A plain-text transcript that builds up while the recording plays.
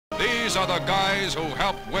These are the guys who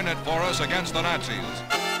helped win it for us against the Nazis.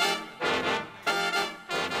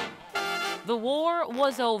 The war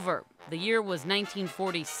was over. The year was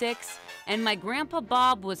 1946, and my Grandpa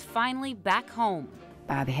Bob was finally back home.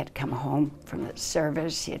 Bob had come home from the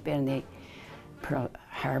service. He had been in the Pearl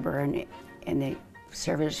Harbor and in the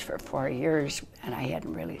service for 4 years, and I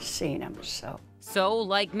hadn't really seen him, So,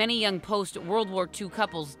 like many young post-World War II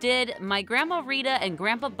couples did, my Grandma Rita and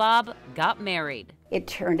Grandpa Bob got married. It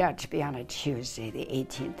turned out to be on a Tuesday, the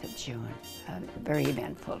 18th of June, a very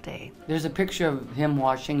eventful day. There's a picture of him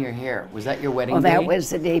washing your hair. Was that your wedding day? day? Well, that was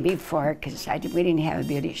the day before, because we didn't have a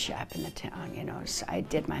beauty shop in the town, so I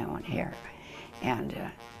did my own hair. And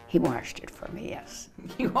he washed it for me, yes.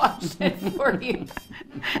 He washed it for you.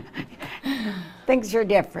 Things are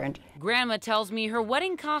different. Grandma tells me her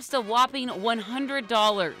wedding cost a whopping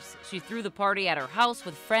 $100. She threw the party at her house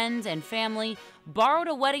with friends and family, borrowed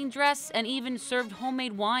a wedding dress, and even served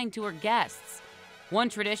homemade wine to her guests. One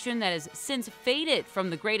tradition that has since faded from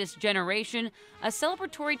the greatest generation, a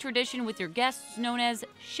celebratory tradition with your guests known as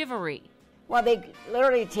chivalry. Well, they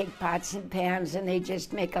literally take pots and pans and they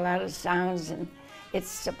just make a lot of sounds, and it's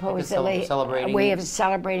supposedly a way of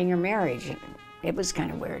celebrating your marriage. It was kind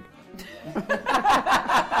of weird.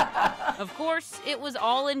 Of course, it was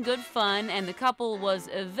all in good fun, and the couple was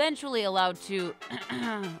eventually allowed to,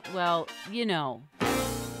 well,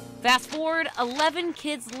 Fast forward 11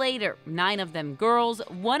 kids later, 9 of them girls,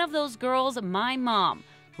 one of those girls, my mom,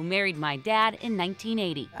 who married my dad in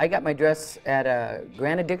 1980. I got my dress at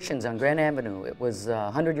Grand Addictions on Grand Avenue. It was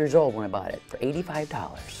 100 years old when I bought it for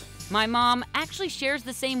 $85. My mom actually shares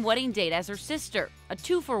the same wedding date as her sister, a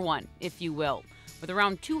 2-for-1, if you will. With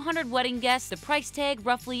around 200 wedding guests, the price tag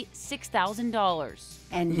roughly $6,000.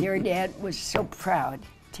 And your dad was so proud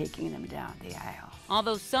taking them down the aisle.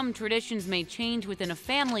 Although some traditions may change within a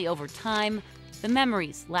family over time, the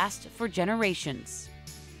memories last for generations.